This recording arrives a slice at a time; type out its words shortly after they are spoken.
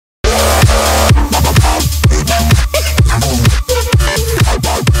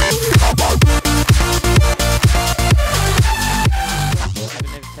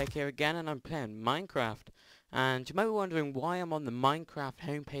again and I'm playing Minecraft. And you might be wondering why I'm on the Minecraft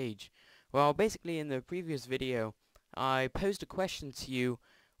homepage. Well, basically in the previous video, I posed a question to you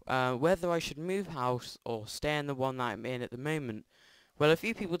whether I should move house or stay in the one that I'm in at the moment. Well, a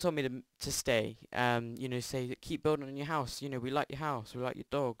few people told me to stay. You know, say that keep building on your house. You know, we like your house, we like your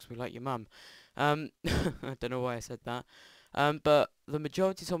dogs, we like your mum. I don't know why I said that. But the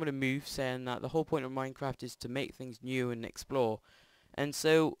majority told me to move, saying that the whole point of Minecraft is to make things new and explore. And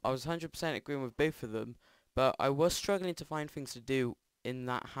so I was 100% agreeing with both of them, but I was struggling to find things to do in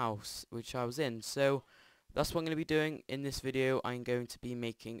that house which I was in. So that's what I'm going to be doing in this video. I'm going to be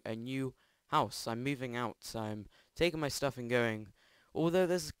making a new house. I'm moving out. I'm taking my stuff and going. Although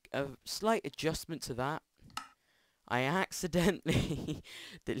there's a slight adjustment to that. I accidentally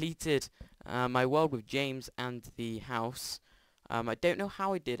deleted my world with James and the house. I don't know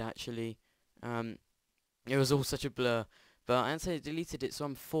how I did actually. It was all such a blur. But I accidentally deleted it, so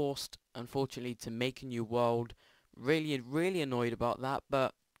I'm forced, unfortunately, to make a new world. Really annoyed about that,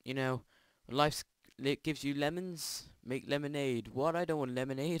 but, you know, it gives you lemons, make lemonade. What? I don't want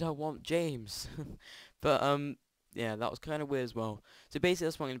lemonade, I want James. But, yeah, that was kind of weird as well. So basically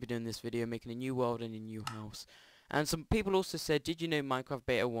that's what I'm going to be doing in this video, making a new world and a new house. And some people also said, did you know Minecraft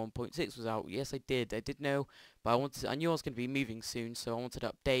Beta 1.6 was out? Yes, I did know, but I knew I was going to be moving soon, so I wanted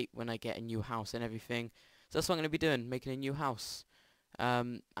to update when I get a new house and everything. So that's what I'm going to be doing, making a new house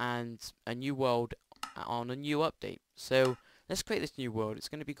and a new world on a new update. So let's create this new world. It's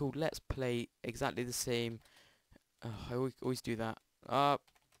going to be called Let's Play exactly the same. I always do that.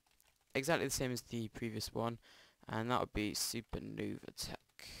 Exactly the same as the previous one, and that would be Supernova Tech.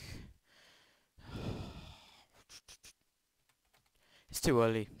 It's too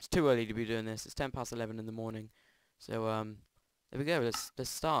early. It's too early to be doing this. It's 10 past 11 in the morning. So there we go. Let's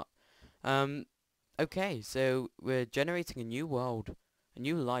start. Okay, so we're generating a new world, a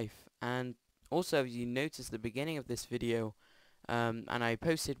new life, and also as you notice at the beginning of this video, and I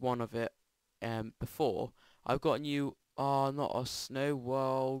posted one of it before, I've got a new, not a snow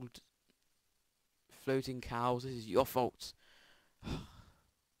world, floating cows, this is your fault.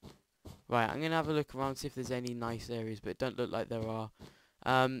 Right, I'm going to have a look around, see if there's any nice areas, but it don't look like there are.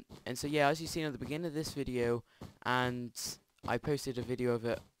 And so yeah, as you've seen at the beginning of this video, and I posted a video of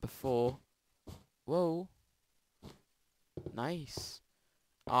it before. Whoa. Nice.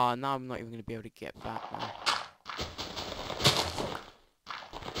 Now I'm not even going to be able to get back now.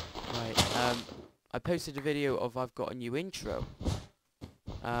 Right, I posted a video of I've got a new intro.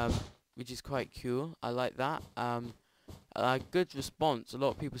 Which is quite cool. I like that. Good response. A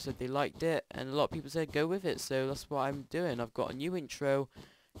lot of people said they liked it, and a lot of people said go with it, so that's what I'm doing. I've got a new intro.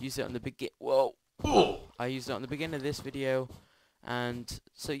 Use it on the Whoa! I used it on the beginning of this video. And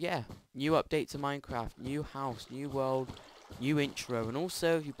so yeah, new update to Minecraft, new house, new world, new intro, and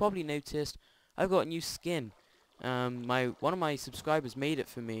also you probably noticed I've got a new skin. One of my subscribers made it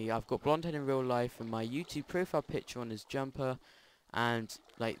for me. I've got blonde hair in real life, and my YouTube profile picture on his jumper, and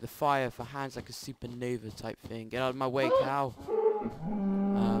like the fire for hands like a supernova type thing. Get out of my way, cow.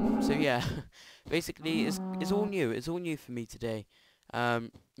 So yeah, basically it's all new. It's all new for me today.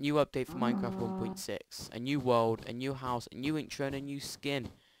 New update for Minecraft 1.6, a new world, a new house, a new intro, and a new skin.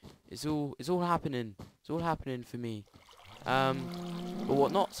 It's all happening. It's all happening for me. But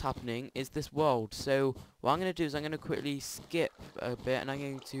what not's happening is this world. So what I'm going to do is I'm going to quickly skip a bit, and I'm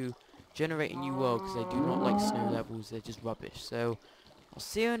going to generate a new world because I do not like snow levels. They're just rubbish. So I'll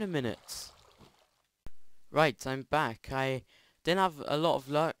see you in a minute. Right, I'm back. I didn't have a lot of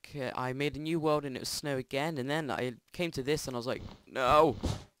luck. I made a new world and it was snow again, and then I came to this and I was like, no,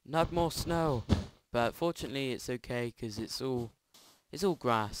 not more snow. But fortunately it's okay because it's all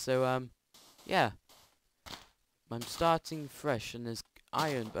grass. So yeah, I'm starting fresh, and there's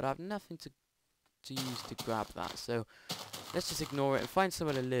iron, but I have nothing to use to grab that. So let's just ignore it and find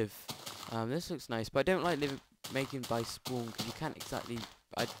somewhere to live. This looks nice, but I don't like making by spawn because you can't exactly.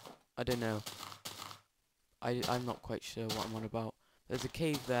 I don't know. I'm not quite sure what I'm on about. There's a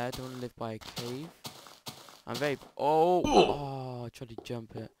cave there. I don't want to live by a cave. I'm very... Oh, I tried to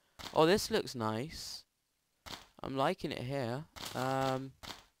jump it. Oh, this looks nice. I'm liking it here.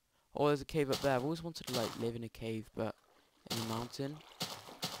 Oh, there's a cave up there. I've always wanted to, like, live in a cave, but in a mountain.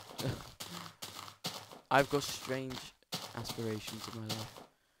 I've got strange aspirations in my life.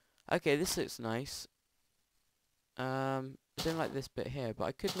 Okay, this looks nice. I don't like this bit here, but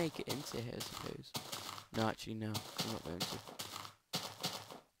I could make it into here, I suppose. No, actually, no. I'm not going to.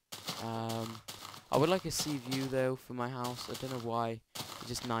 I would like a sea view, though, for my house. I don't know why. It's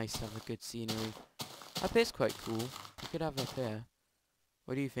just nice to have a good scenery. Up here's quite cool. I could have it up here.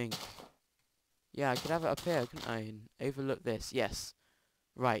 What do you think? Yeah, I could have it up here, couldn't I? And overlook this. Yes.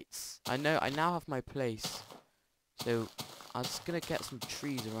 Right. I know. I now have my place. So I'm just gonna get some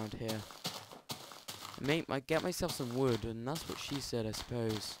trees around here. Get myself some wood, and that's what she said, I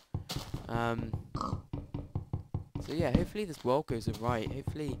suppose. So yeah, hopefully this world goes alright.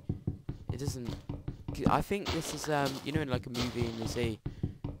 Hopefully it doesn't. I think this is you know, in like a movie, and they say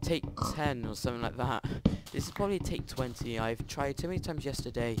take 10 or something like that. This is probably take 20. I've tried too many times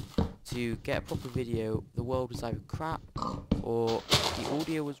yesterday to get a proper video. The world was either crap or the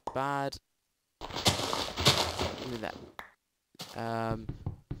audio was bad. Look at that.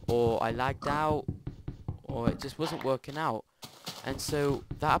 Or I lagged out, or it just wasn't working out. And so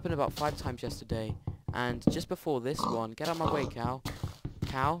that happened about 5 times yesterday. And just before this one, get out of my way, cow.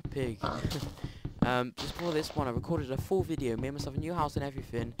 Cow? Pig. Just before this one, I recorded a full video, made myself a new house and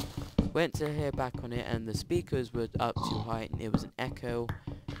everything. Went to hear back on it, and the speakers were up too high, and it was an echo.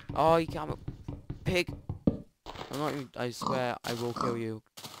 Oh, you can't... Pig! I'm not even... I swear, I will kill you.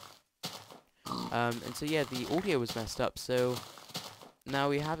 And so yeah, the audio was messed up, so... Now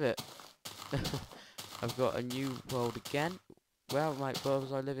we have it. I've got a new world again. Where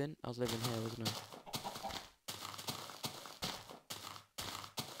was I living? I was living here, wasn't I?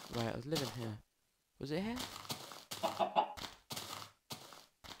 Right, I was living here. Was it here?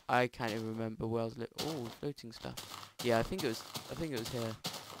 I can't even remember where I was living. Oh, floating stuff. Yeah, I think it was here.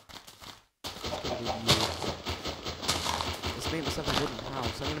 Let's make myself a wooden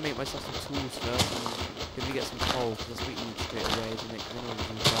house. I'm gonna make myself some tools first, and maybe get some coal, because that's what you need straight away, isn't it? 'Cause I know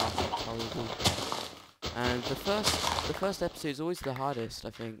it's horrible. And the first episode is always the hardest,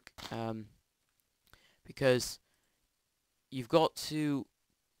 I think, because you've got to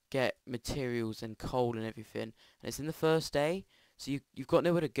get materials and coal and everything, and it's in the first day, so you've got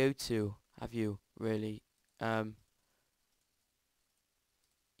nowhere to go to, have you? Really? You're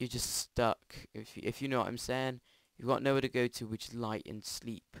just stuck. If you know what I'm saying, you've got nowhere to go to, which is light and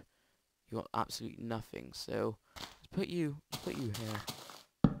sleep. You've got absolutely nothing. So let's put you here.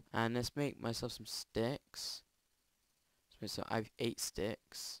 And let's make myself some sticks. So I have 8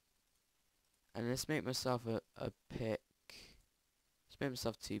 sticks. And let's make myself a pick. Let's make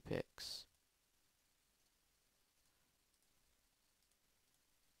myself 2 picks.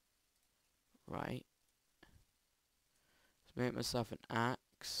 Right. Let's make myself an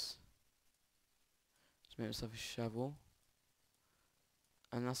axe. Let's make myself a shovel.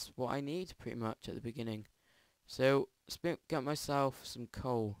 And that's what I need pretty much at the beginning. So let's get myself some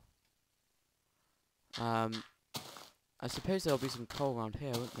coal. I suppose there'll be some coal around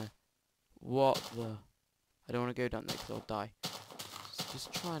here, won't there? What the... I don't want to go down there because I'll die.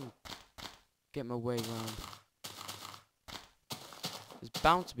 Just try and get my way around. There's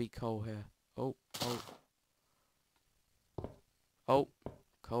bound to be coal here. Oh. Oh,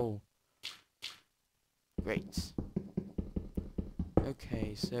 coal. Great.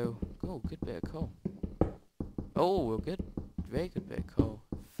 Okay, so... Oh, good bit of coal. Oh, we're good. Very good bit of coal.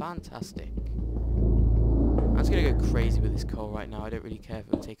 Fantastic. I'm just gonna go crazy with this coal right now. I don't really care if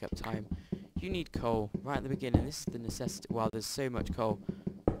it'll take up time. You need coal right at the beginning. This is the necessity. Wow, there's so much coal.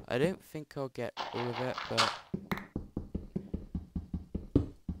 I don't think I'll get all of it, but...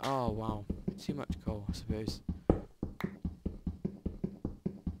 Oh, wow. Too much coal, I suppose.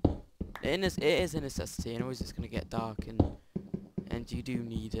 It is a necessity. I know it's gonna get dark, and you do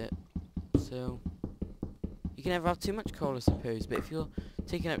need it. So... You can never have too much coal, I suppose, but if you're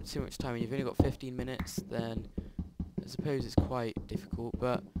taking up too much time and you've only got 15 minutes, then I suppose it's quite difficult,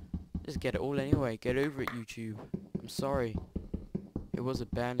 but just get it all anyway. Get over it, YouTube. I'm sorry. It was a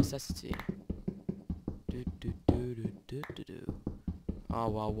bare necessity. Oh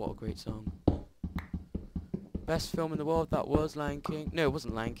wow, what a great song. Best film in the world, that was Lion King. No, it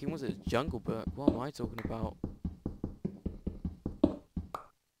wasn't Lion King, was it? Jungle Book. What am I talking about?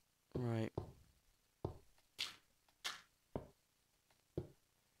 Right.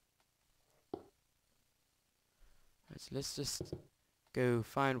 So let's just go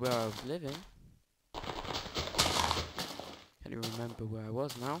find where I was living. Can't even remember where I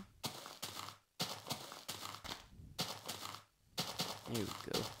was now. Here we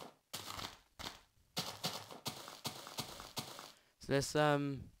go. So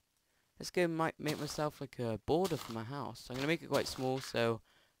let's go make myself like a border for my house. I'm gonna make it quite small so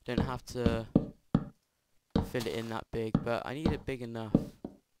I don't have to fill it in that big, but I need it big enough.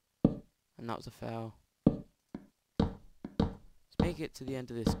 And that was a fail. Make it to the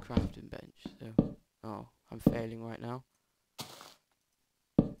end of this crafting bench. So, oh, I'm failing right now.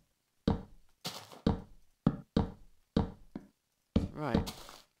 Right,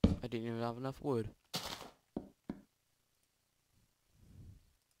 I didn't even have enough wood.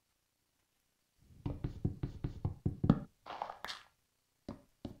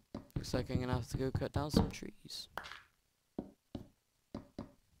 Looks like I'm gonna have to go cut down some trees.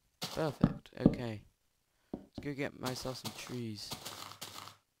 Perfect. Okay. Let's go get myself some trees.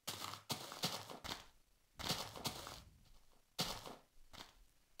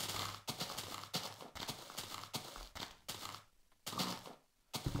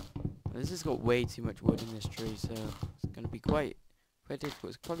 This has got way too much wood in this tree, so it's gonna be quite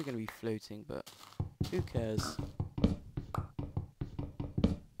difficult. It's probably gonna be floating, but who cares?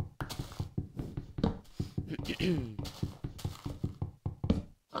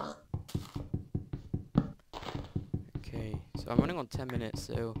 Okay, so I'm running on 10 minutes,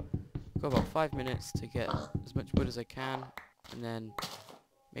 so I've got about 5 minutes to get as much wood as I can, and then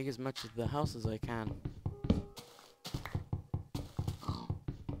make as much of the house as I can.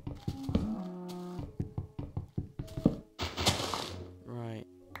 Right,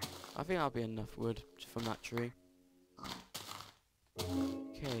 I think that'll be enough wood from that tree.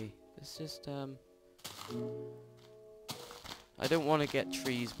 Okay, let's just I don't want to get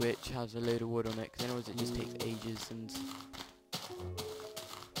trees which has a load of wood on it, because otherwise it just takes ages. And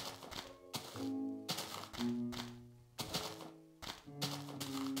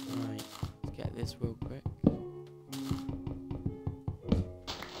right, let's get this real quick.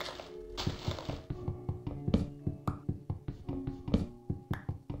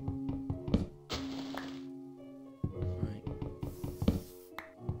 Right,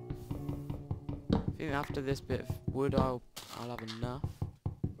 I think after this bit of wood I'll have enough.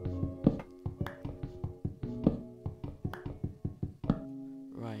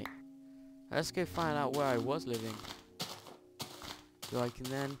 Right, let's go find out where I was living, so I can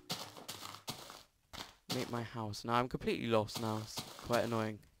then make my house. Now I'm completely lost now. It's quite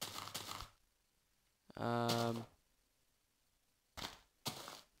annoying. Somewhere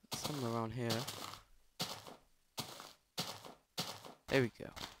around here. There we go.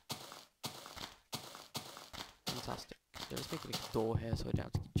 Fantastic. So let's make a door here so I don't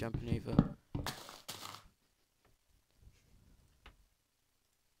have to keep jumping over.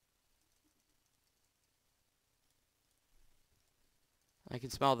 I can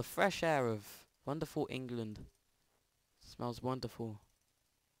smell the fresh air of wonderful England. It smells wonderful.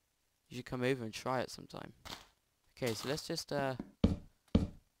 You should come over and try it sometime. Okay, so let's just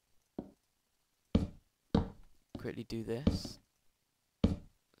quickly do this.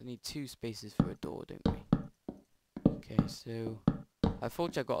 We need 2 spaces for a door, don't we? Okay, so I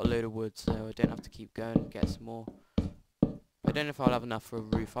thought I got a load of wood, so I don't have to keep going and get some more. I don't know if I'll have enough for a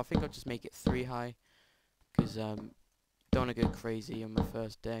roof. I think I'll just make it 3 high, because don't want to go crazy on my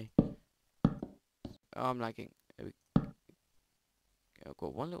first day. Oh, I'm lagging. There we go. I've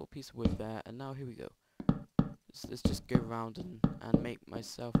got 1 little piece of wood there, and now here we go. Let's just go around and make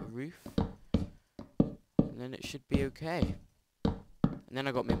myself a roof, and then it should be okay. And then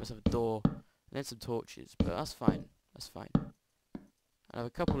I got to make myself a door, and then some torches, but that's fine. That's fine. I have a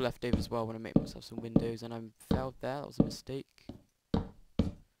couple left over as well when I make myself some windows, and I failed there. That was a mistake.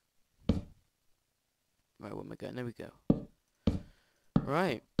 Right, where am I going? There we go.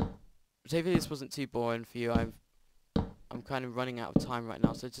 Right. So hopefully this wasn't too boring for you. I'm kind of running out of time right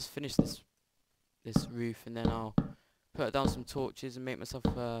now, so just finish this roof, and then I'll put down some torches and make myself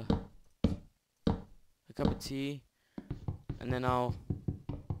a cup of tea, and then I'll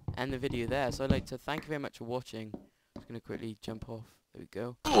end the video there. So I'd like to thank you very much for watching. I'm just gonna quickly jump off. There we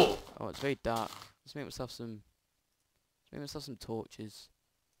go. Oh, it's very dark. Let's make myself some torches.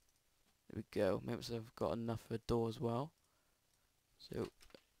 There we go. Make myself got enough for a door as well. So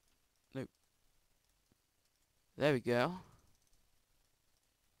no. There we go.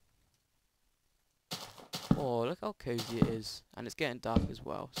 Oh, look how cozy it is. And it's getting dark as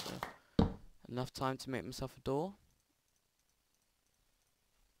well, so enough time to make myself a door.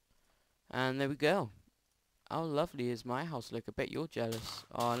 And there we go. How lovely is my house look? I bet you're jealous.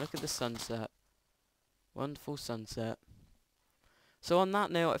 Oh, and look at the sunset. Wonderful sunset. So on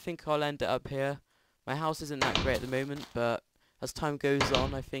that note, I think I'll end it up here. My house isn't that great at the moment, but as time goes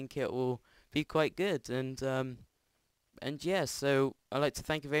on, I think it will be quite good. And yeah, so I'd like to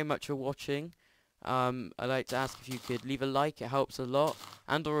thank you very much for watching. I'd like to ask if you could leave a like, it helps a lot,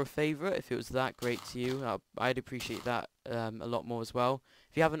 and or a favourite if it was that great to you. I'd appreciate that a lot more as well.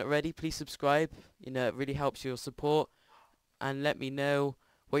 If you haven't already, please subscribe. You know, it really helps your support, and let me know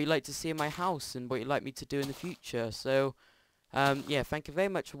what you'd like to see in my house and what you'd like me to do in the future. So yeah, thank you very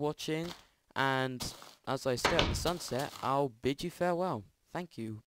much for watching, and as I stare at the sunset, I'll bid you farewell. Thank you.